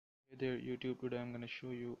there YouTube. Today I'm going to show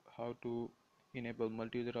you how to enable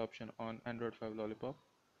multi-user option on Android 5 Lollipop.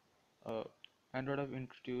 uh, Android have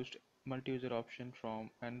introduced multi-user option from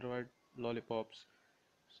Android Lollipops,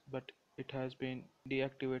 but it has been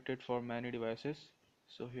deactivated for many devices.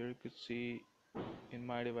 So here you could see in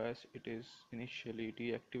my device it is initially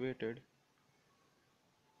deactivated.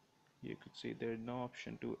 You could see there is no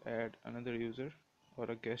option to add another user or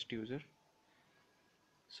a guest user.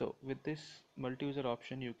 So with this multi-user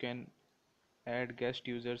option you can add guest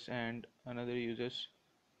users and another users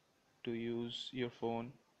to use your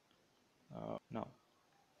phone. Now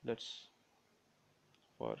let's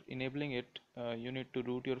for enabling it, you need to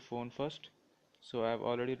root your phone first. So I have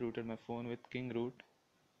already rooted my phone with King Root.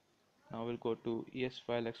 Now we'll go to ES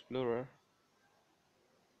File Explorer.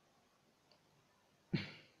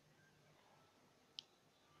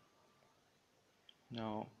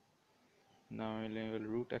 Now I'll enable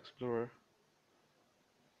Root Explorer.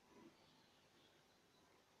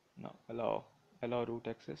 Now allow root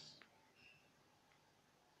access.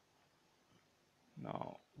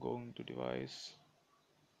 Now going to device,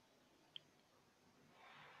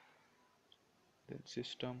 then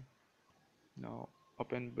system. Now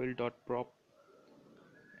open build.prop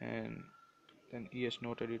and then ES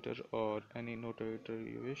Note Editor or any note editor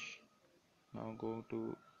you wish. Now go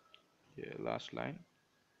to last line.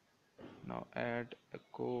 Now add a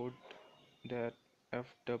code that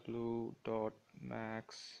fw.max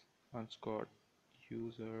underscore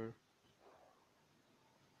user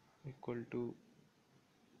equal to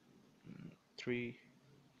 3,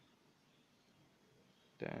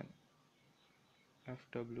 then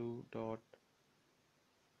fw dot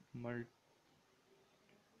mult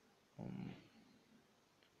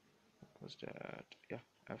what was that, yeah,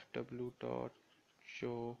 fw dot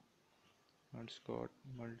show underscore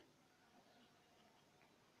multi-user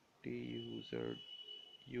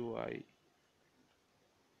UI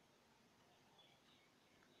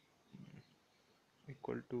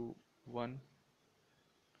equal to 1.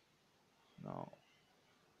 Now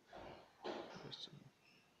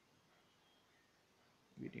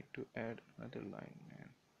we need to add another line, and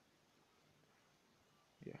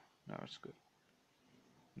yeah, now it's good.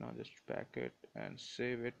 Now just pack it and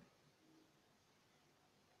save it.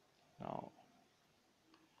 Now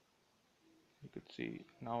you could see,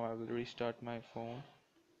 now I will restart my phone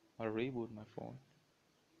or reboot my phone.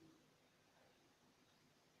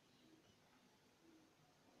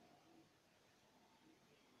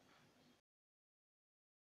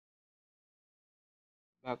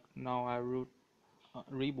 Back now I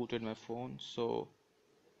rebooted my phone. So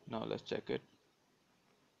now let's check it.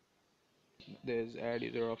 There's add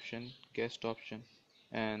user option, guest option,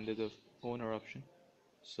 and there's a owner option.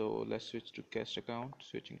 So let's switch to guest account.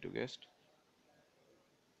 Switching to guest.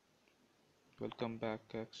 Welcome back,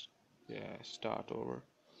 guest. Yeah, start over.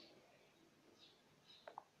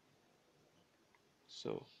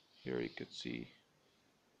 So here you could see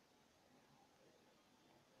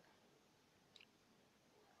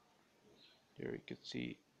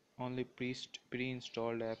only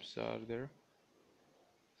pre-installed apps are there.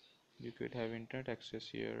 You could have internet access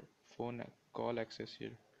here, phone call access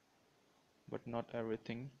here, but not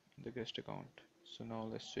everything in the guest account. So now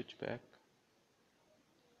let's switch back.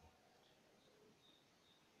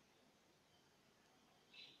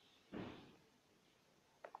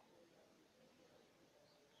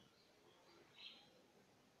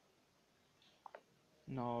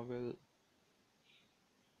 Now I will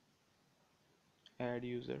add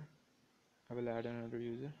user. I will add another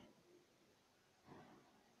user.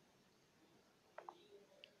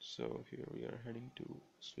 So here we are heading to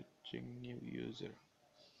switching new user.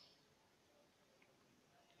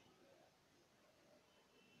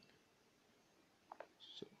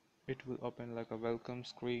 So it will open like a welcome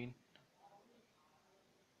screen.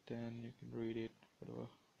 Then you can read it, whatever.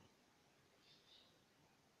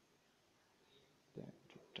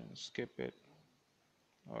 Then skip it,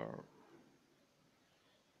 or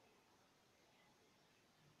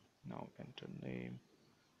now enter name.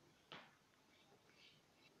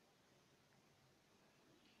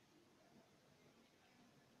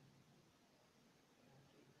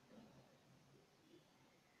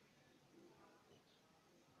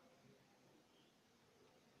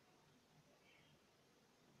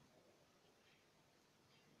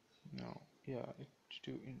 Now yeah, it's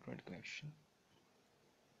to internet connection.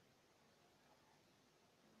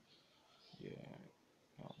 Yeah,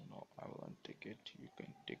 no, I will untick it. You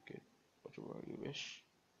can tick it, whatever you wish.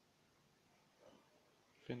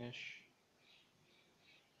 Finish.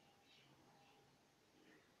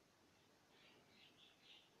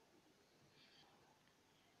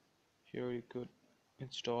 Here you could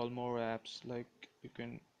install more apps, like you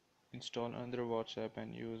can install another WhatsApp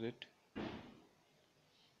and use it,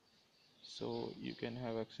 so you can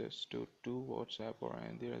have access to two WhatsApp or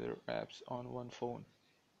any other apps on one phone.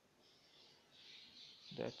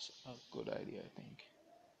 That's a good idea, I think.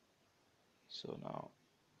 So now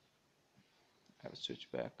I'll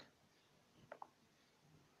switch back.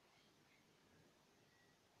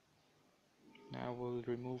 Now we'll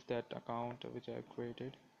remove that account which I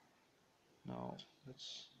created. Now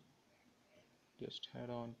let's just head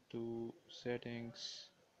on to settings.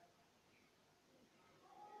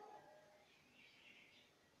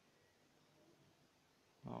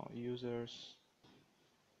 Now users.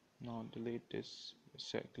 Now delete this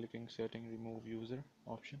clicking setting remove user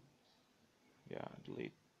option. Yeah,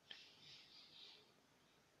 delete.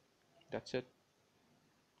 That's it.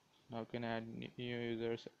 Now you can add new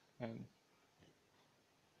users, and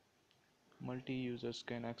multi-users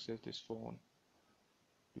can access this phone.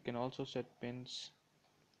 You can also set pins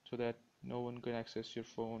so that no one can access your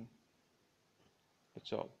phone.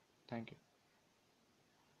 That's all. Thank you.